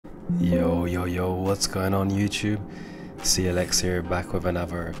Yo, what's going on YouTube? Sealex here, back with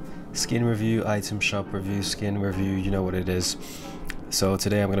another skin review, item shop review, skin review, you know what it is. So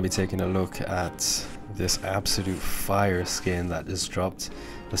today I'm going to be taking a look at this absolute fire skin that just dropped,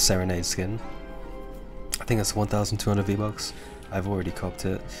 the Serenade skin. I think it's 1,200 V-Bucks. I've already copped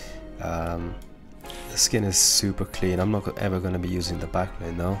it. The skin is super clean. I'm not ever going to be using the back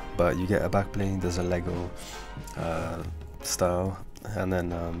bling though, but you get a back bling, there's a Lego style, and then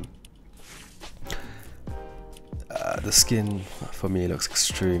the skin for me looks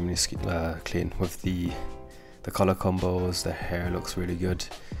extremely clean with the color combos. The hair looks really good.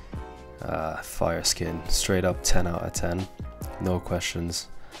 Fire skin, straight up 10 out of 10, no questions.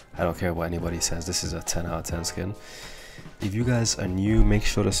 I don't care what anybody says, this is a 10 out of 10 skin. If you guys are new, make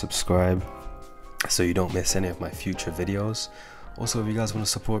sure to subscribe so you don't miss any of my future videos. Also, if you guys want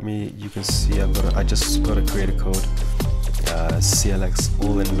to support me, you can see I just got a creator code, Sealex,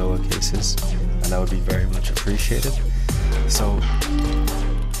 all in lower cases, and that would be very much appreciated. So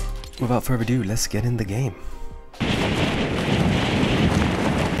without further ado, let's get in the game.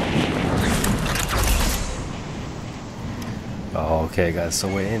 Okay guys, so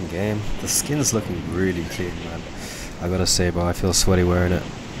we're in game. The skin's looking really clean, man. I gotta say, bro, I feel sweaty wearing it.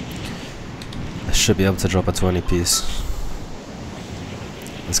 I should be able to drop a 20 piece.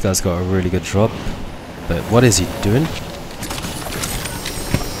 This guy's got a really good drop, but what is he doing?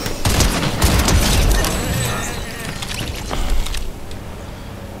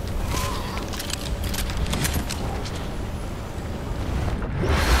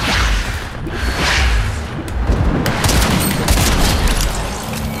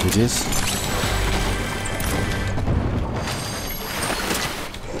 GG's.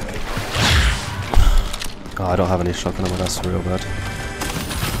 Oh, I don't have any shotgun ammo, that's real bad.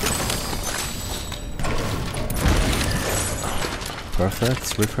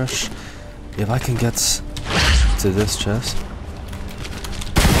 Perfect, refresh. If I can get to this chest.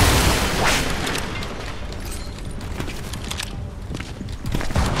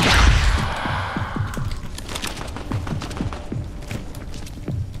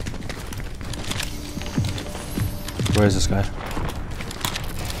 Where is this guy?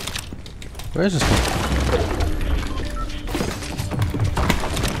 Where is this guy?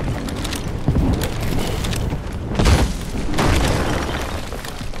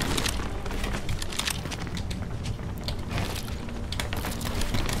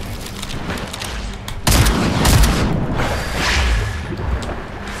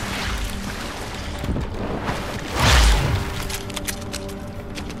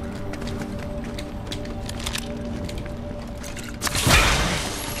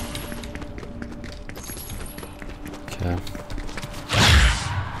 Okay.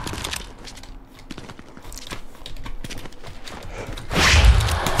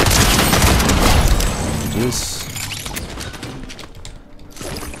 This.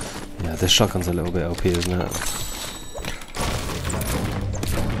 Yeah, this shotgun's a little bit OP, isn't it?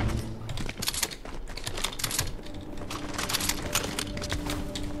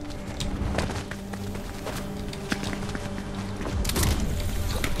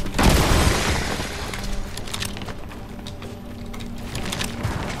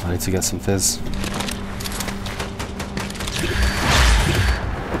 I need to get some fizz.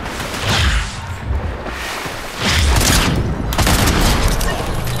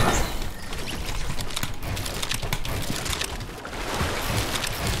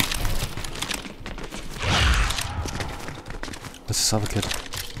 Where's this other kid?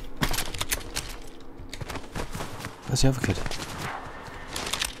 Where's the other kid?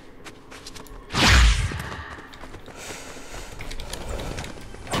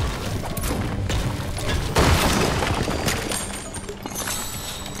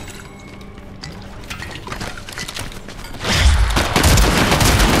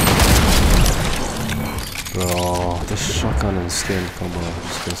 Bro, this shotgun and skin combo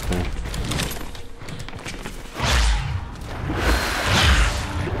just kills me.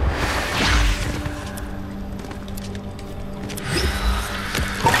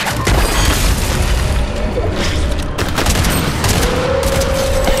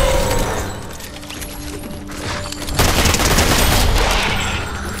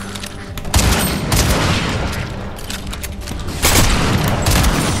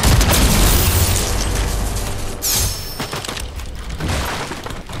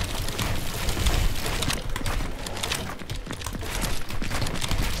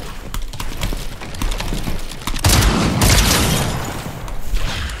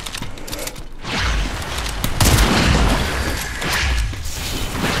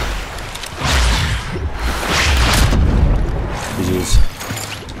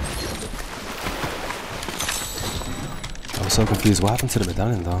 so confused. What happened to the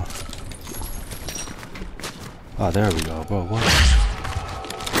medallion though? Oh, there we go, bro. What?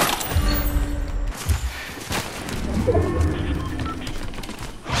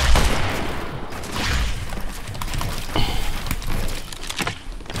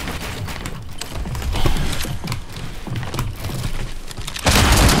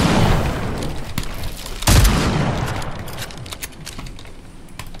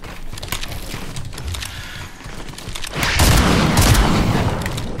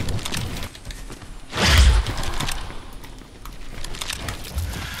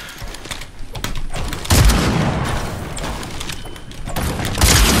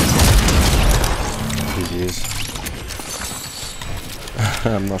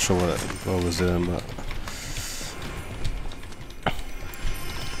 I'm not sure what I was doing, but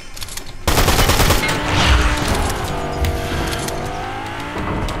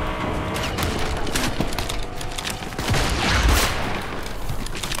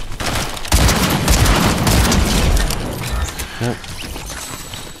yep.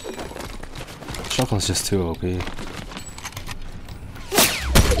 Shotgun's just too OP.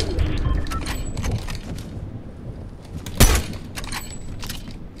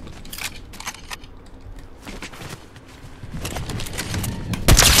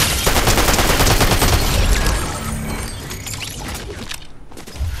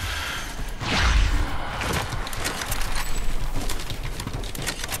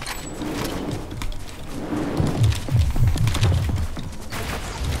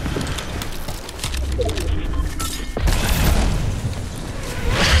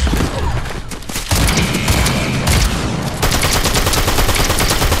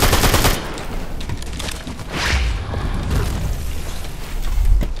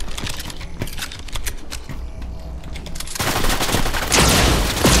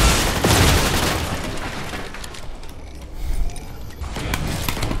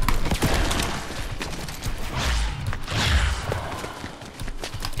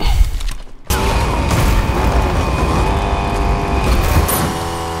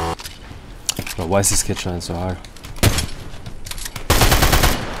 Why is this kid trying so hard?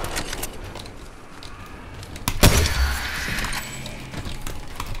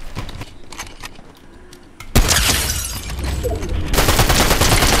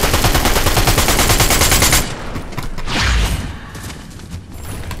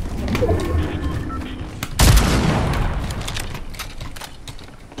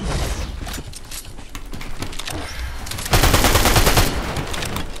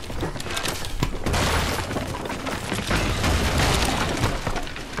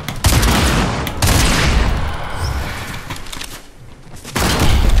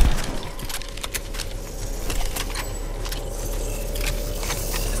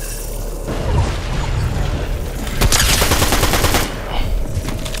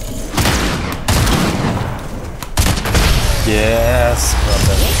 Yes,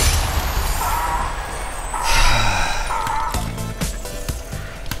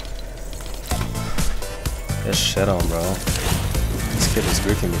 This shit on, bro. This kid was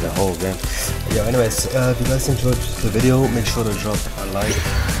griefing me the whole game. Yeah, anyways, if you guys enjoyed the video, make sure to drop a like,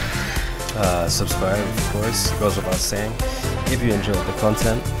 subscribe, of course, goes without saying, if you enjoyed the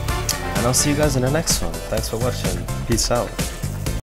content. And I'll see you guys in the next one. Thanks for watching. Peace out.